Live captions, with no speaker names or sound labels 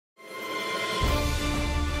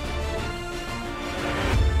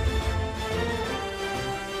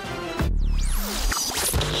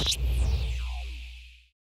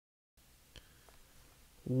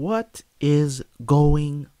What is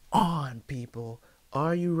going on, people?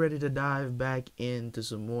 Are you ready to dive back into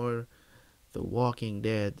some more The Walking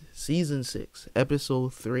Dead? Season 6,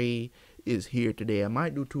 Episode 3 is here today. I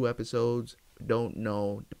might do 2 episodes, don't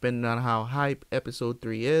know. Depending on how hype Episode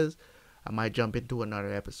 3 is, I might jump into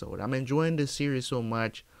another episode. I'm enjoying this series so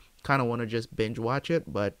much, kind of want to just binge watch it,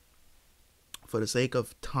 but for the sake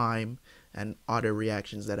of time and other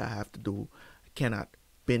reactions that I have to do, I cannot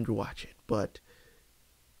binge watch it. But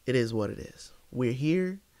it is what it is. We're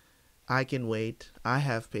here. I can wait. I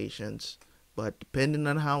have patience. But depending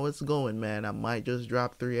on how it's going, man, I might just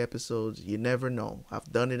drop 3 episodes. You never know.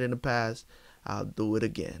 I've done it in the past. I'll do it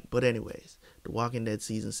again. But anyways, The Walking Dead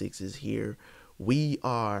Season 6 is here.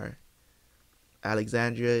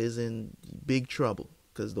 Alexandria is in big trouble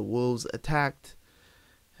because the wolves attacked.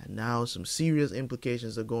 And now some serious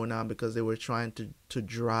implications are going on because they were trying to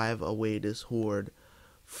drive away this horde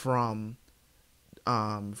from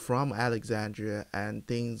Alexandria, and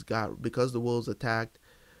things got, because the wolves attacked,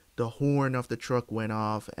 the horn of the truck went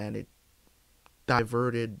off and it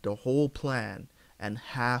diverted the whole plan, and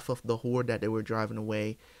half of the horde that they were driving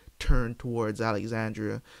away turned towards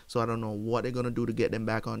Alexandria. So I don't know what they're gonna do to get them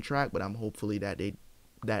back on track, but I'm hopefully that they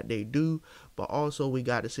do. But also we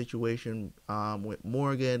got a situation with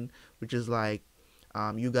Morgan, which is like,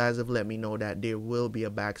 you guys have let me know that there will be a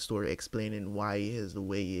backstory explaining why he is the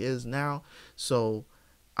way he is now. So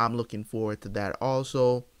I'm looking forward to that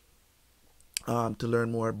also, to learn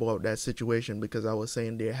more about that situation, because I was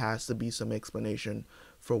saying there has to be some explanation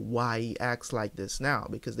for why he acts like this now,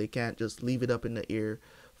 because they can't just leave it up in the air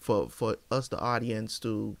for us, the audience,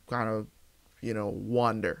 to kind of,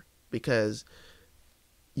 wonder, because,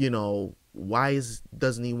 why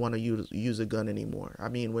doesn't he want to use a gun anymore? I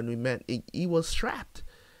mean, when we met, he was strapped.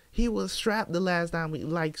 He was strapped the last time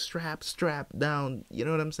strapped down. You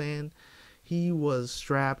know what I'm saying? He was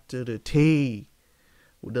strapped to the T.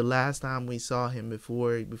 The last time we saw him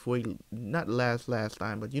before he, not last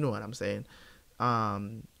time, but you know what I'm saying.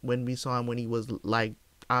 When we saw him when he was like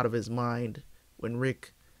out of his mind, when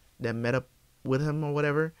Rick then met up with him or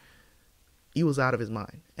whatever, he was out of his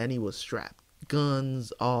mind and he was strapped,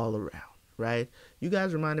 guns all around. Right? You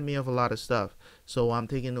guys reminded me of a lot of stuff, so I'm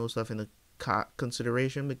taking those stuff into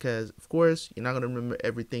consideration, because of course you're not going to remember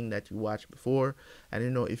everything that you watched before,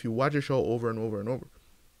 and if you watch a show over and over and over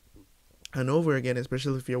and over again,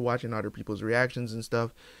 especially if you're watching other people's reactions and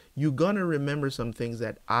stuff, you're going to remember some things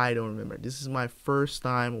that I don't remember. This is my first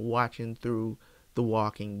time watching through The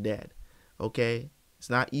Walking Dead. Okay? It's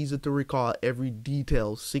not easy to recall every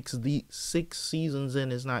detail. Six seasons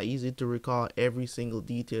in, it's not easy to recall every single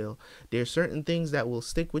detail. There's certain things that will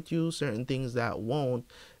stick with you, certain things that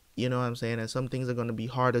won't. You know what I'm saying? And some things are going to be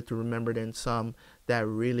harder to remember than some that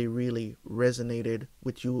really, really resonated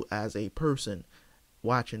with you as a person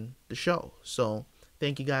watching the show. So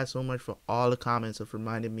thank you guys so much for all the comments of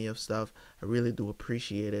reminding me of stuff. I really do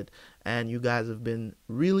appreciate it. And you guys have been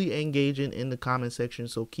really engaging in the comment section,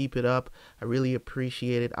 so keep it up. I really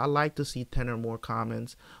appreciate it. I like to see 10 or more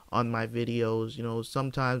comments on my videos.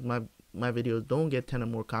 Sometimes my videos don't get 10 or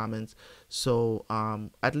more comments. So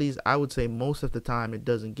at least I would say most of the time it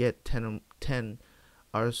doesn't get 10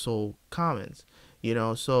 or so comments.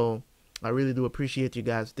 So I really do appreciate you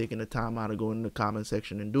guys taking the time out to go in the comment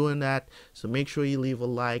section and doing that. So make sure you leave a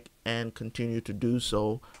like and continue to do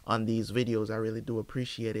so on these videos. I really do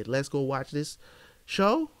appreciate it. Let's go watch this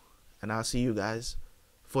show, and I'll see you guys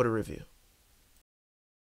for the review.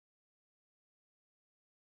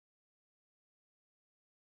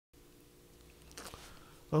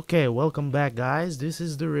 Okay, welcome back, guys. This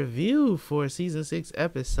is the review for Season 6,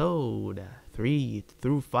 Episode 3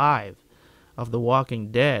 through 5 of The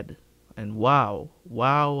Walking Dead. And wow,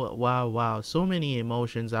 so many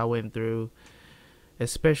emotions I went through,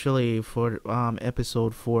 especially for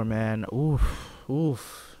episode 4, man.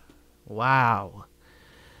 Oof. Wow.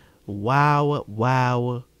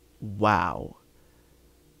 One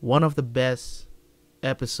of the best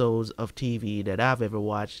episodes of TV that I've ever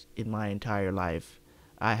watched in my entire life,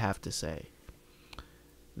 I have to say.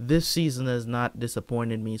 This season has not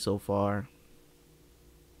disappointed me so far.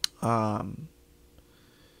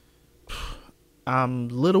 I'm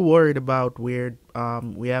a little worried about we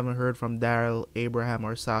haven't heard from Daryl, Abraham,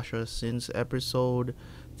 or Sasha since episode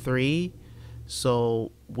 3,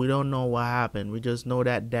 so we don't know what happened. We just know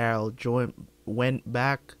that Daryl went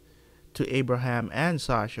back to Abraham and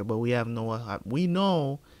Sasha, but we have no what happened. We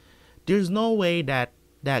know there's no way that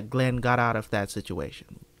Glenn got out of that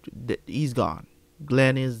situation. He's gone.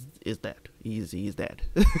 Glenn is dead. He's dead.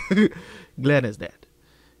 Glenn is dead.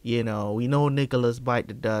 We know Nicholas bite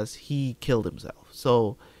the dust. He killed himself.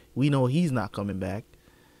 So we know he's not coming back.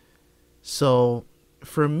 So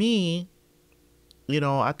for me,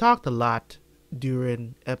 I talked a lot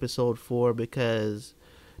during episode 4 because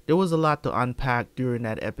there was a lot to unpack during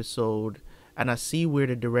that episode, and I see where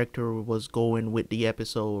the director was going with the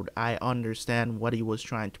episode. I understand what he was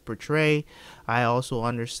trying to portray. I also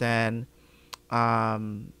understand,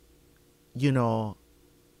 um, you know,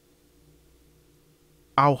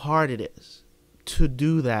 how hard it is to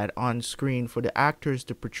do that on screen. For the actors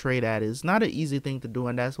to portray that is not an easy thing to do,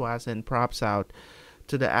 and that's why I send props out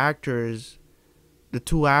to the actors, the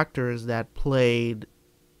two actors that played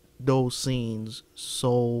those scenes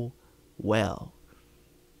so well.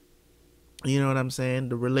 You know what I'm saying?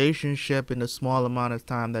 The relationship in the small amount of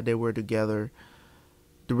time that they were together,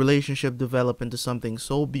 the relationship developed into something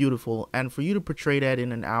so beautiful, and for you to portray that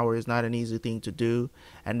in an hour is not an easy thing to do.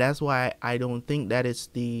 And that's why I don't think that it's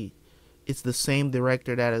the same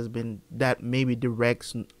director that maybe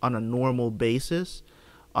directs on a normal basis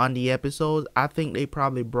on the episodes. I think they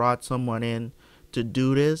probably brought someone in to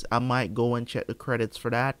do this. I might go and check the credits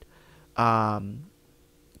for that.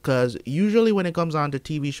 Because usually when it comes on to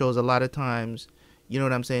TV shows, a lot of times, you know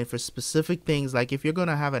what I'm saying, for specific things, like if you're going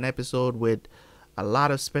to have an episode with a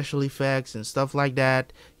lot of special effects and stuff like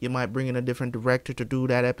that, you might bring in a different director to do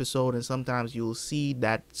that episode, and sometimes you'll see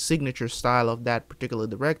that signature style of that particular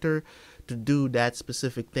director to do that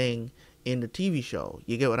specific thing in the TV show.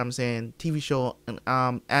 You get what I'm saying? TV show,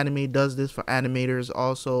 anime does this for animators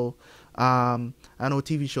also. I know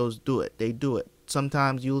TV shows do it. They do it.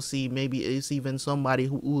 Sometimes you'll see maybe it's even somebody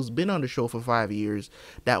who's been on the show for 5 years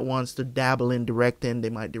that wants to dabble in directing. They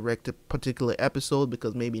might direct a particular episode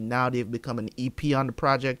because maybe now they've become an EP on the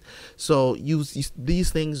project. So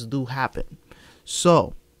these things do happen.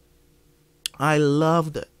 So I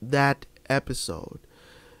loved that episode.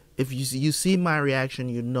 If you see my reaction,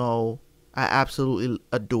 you know I absolutely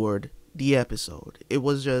adored the episode. It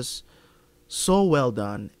was just so well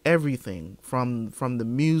done. Everything from the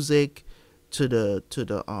music to the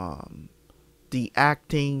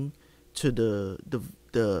acting to the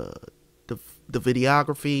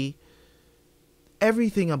videography,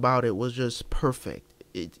 everything about it was just perfect.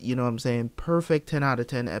 You know what I'm saying? Perfect 10 out of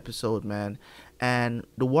 10 episode, man. And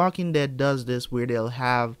The Walking Dead does this where they'll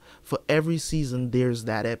have, for every season, there's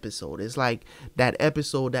that episode. It's like that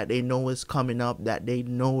episode that they know is coming up, that they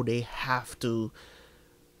know they have to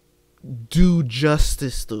do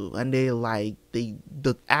justice to, and the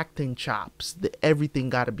acting chops, everything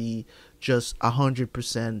gotta be just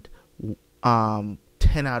 100%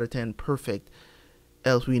 10 out of 10 perfect,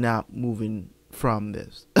 else we not moving from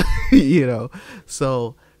this.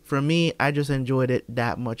 So for me, I just enjoyed it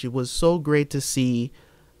that much. It was so great to see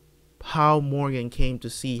how Morgan came to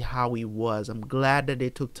see how he was. I'm glad that they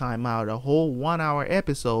took time out, a whole 1 hour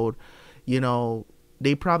episode.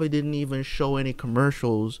 They probably didn't even show any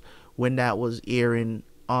commercials when that was airing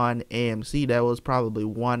on AMC. That was probably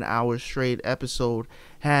 1 hour straight episode,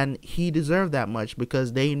 and he deserved that much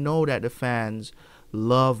because they know that the fans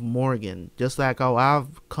love Morgan just like how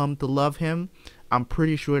I've come to love him. I'm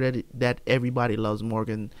pretty sure that everybody loves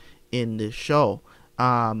Morgan in this show.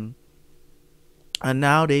 And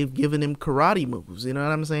now they've given him karate moves, you know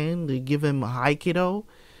what I'm saying? They give him Aikido.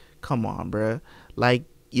 Come on, bruh.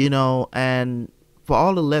 And for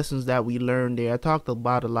all the lessons that we learned there, I talked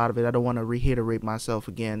about a lot of it. I don't want to reiterate myself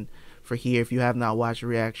again for here. If you have not watched the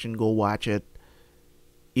reaction, go watch it,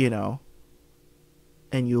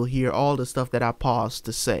 and you'll hear all the stuff that I paused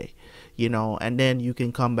to say, and then you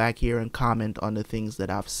can come back here and comment on the things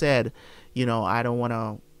that I've said. I don't want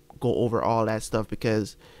to go over all that stuff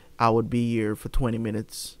because I would be here for 20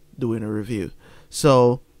 minutes doing a review.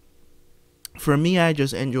 So for me, I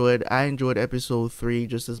enjoyed episode 3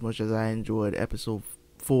 just as much as I enjoyed episode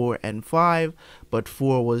 4 and 5, but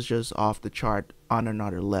 4 was just off the chart on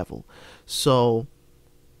another level. So,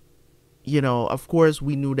 of course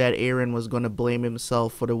we knew that Aaron was going to blame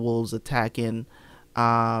himself for the wolves attacking. We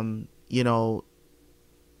know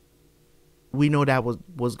that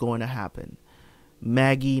was going to happen.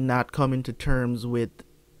 Maggie not coming to terms with,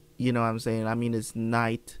 it's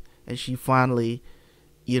night, and she finally,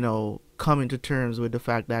 coming to terms with the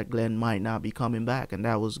fact that Glenn might not be coming back, and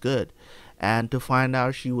that was good. And to find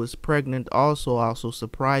out she was pregnant also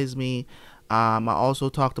surprised me. I also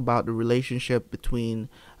talked about the relationship between,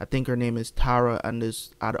 I think her name is Tara, and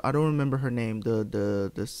this, I don't remember her name,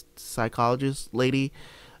 the psychologist lady,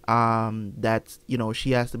 that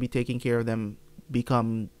she has to be taking care of them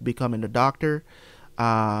becoming the doctor.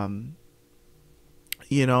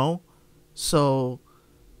 So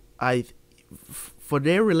for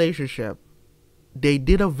their relationship, they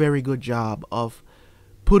did a very good job of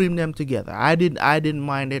putting them together. I didn't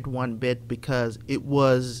mind it one bit because it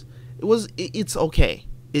was it's okay.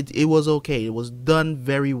 It was okay. It was done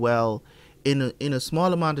very well in a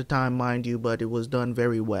small amount of time, mind you, but it was done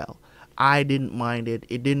very well. I didn't mind it.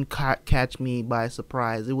 It didn't catch me by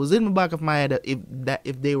surprise. It was in the back of my head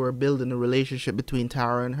if they were building a relationship between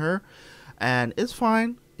Tara and her, and it's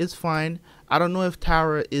fine. It's fine. I don't know if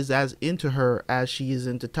Tara is as into her as she is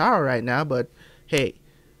into Tara right now, but hey,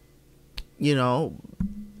 you know,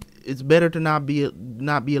 it's better to not be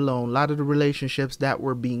alone. A lot of the relationships that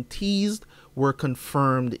were being teased were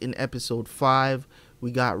confirmed in episode 5.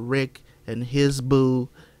 We got Rick and his boo,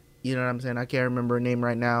 you know what I'm saying? I can't remember her name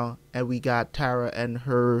right now. And we got Tara and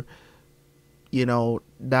her, you know,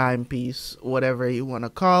 dime piece, whatever you want to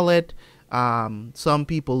call it. Some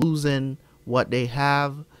people losing what they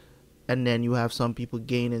have, and then you have some people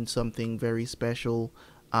gaining something very special.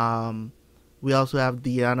 We also have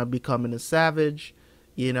Deanna becoming a savage,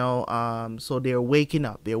 you know, so they're waking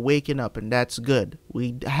up, and that's good.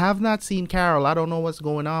 We have not seen Carol. I don't know what's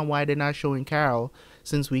going on, why they're not showing Carol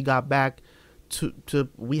since we got back to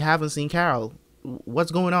we haven't seen Carol.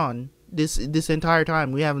 What's going on this entire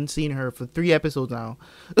time? We haven't seen her for 3 episodes now.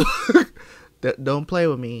 Don't play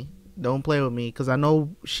with me, because I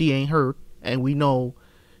know she ain't hurt, and we know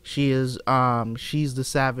she is. She's the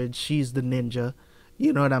savage, she's the ninja,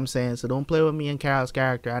 you know what I'm saying? So don't play with me and Carol's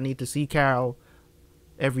character. I need to see Carol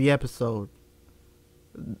every episode,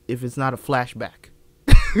 if it's not a flashback.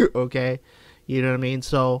 Okay, you know what I mean?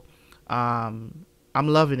 So I'm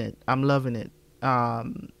loving it. You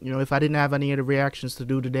know, if I didn't have any other reactions to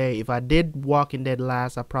do today, if I did Walking Dead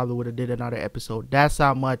last, I probably would have did another episode. That's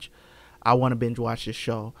how much I want to binge watch this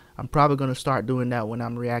show. I'm probably going to start doing that when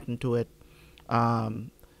I'm reacting to it.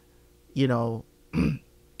 You know,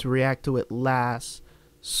 to react to it last,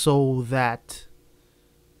 so that,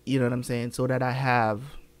 you know what I'm saying, so that I have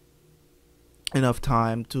enough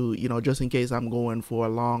time to, you know, just in case I'm going for a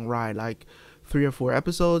long ride, like 3 or 4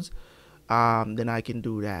 episodes, then I can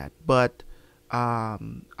do that. But I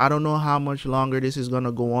don't know how much longer this is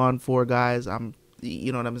gonna go on for, guys.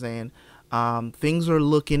 You know what I'm saying? Things are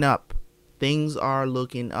looking up.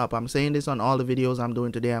 I'm saying this on all the videos I'm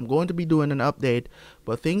doing today. I'm going to be doing an update,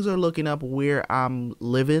 but things are looking up where I'm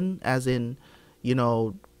living, as in, you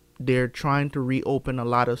know, they're trying to reopen a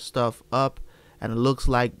lot of stuff up, and it looks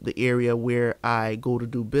like the area where I go to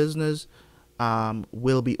do business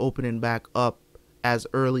will be opening back up as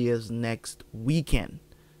early as next weekend.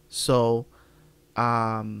 So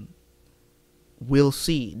we'll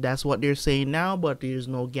see. That's what they're saying now, but there's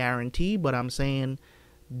no guarantee. But I'm saying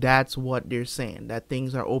that's what they're saying, that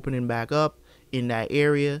things are opening back up in that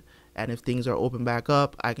area. And if things are open back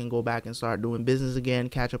up, I can go back and start doing business again,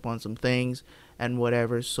 catch up on some things and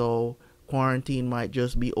whatever. So quarantine might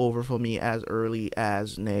just be over for me as early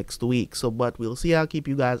as next week. So, but we'll see. I'll keep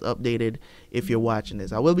you guys updated if you're watching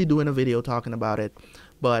this. I will be doing a video talking about it,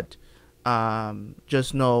 but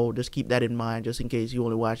just keep that in mind, just in case you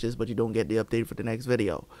only watch this but you don't get the update for the next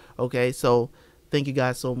video. Okay, so thank you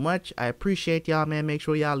guys so much. I appreciate y'all, man. Make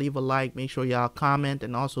sure y'all leave a like, make sure y'all comment,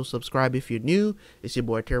 and also subscribe if you're new. It's your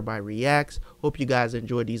boy Terabyt Reacts. Hope you guys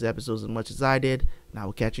enjoyed these episodes as much as I did, and I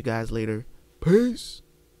will catch you guys later. Peace.